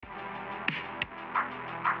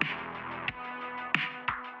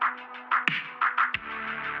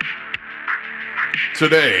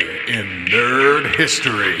Today in Nerd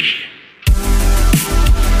History.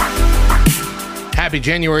 Happy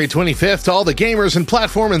January 25th to all the gamers and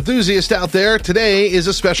platform enthusiasts out there. Today is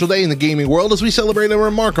a special day in the gaming world as we celebrate a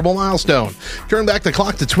remarkable milestone. Turn back the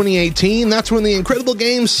clock to 2018, that's when the incredible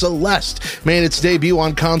game Celeste made its debut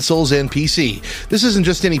on consoles and PC. This isn't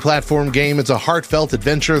just any platform game, it's a heartfelt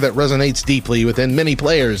adventure that resonates deeply within many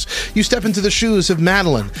players. You step into the shoes of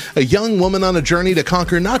Madeline, a young woman on a journey to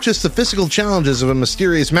conquer not just the physical challenges of a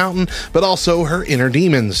mysterious mountain, but also her inner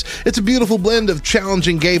demons. It's a beautiful blend of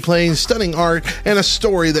challenging gameplay, stunning art, and a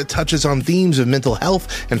story that touches on themes of mental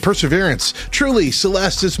health and perseverance. Truly,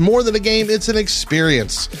 Celeste is more than a game, it's an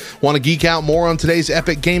experience. Want to geek out more on today's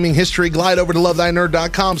epic gaming history? Glide over to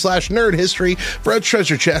lovethynerd.com/nerdhistory for a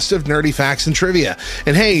treasure chest of nerdy facts and trivia.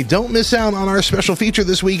 And hey, don't miss out on our special feature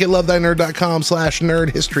this week at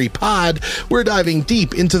lovethynerd.com/nerdhistorypod. We're diving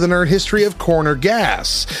deep into the nerd history of Corner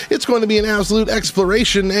Gas. It's going to be an absolute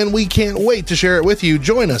exploration, and we can't wait to share it with you.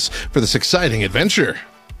 Join us for this exciting adventure.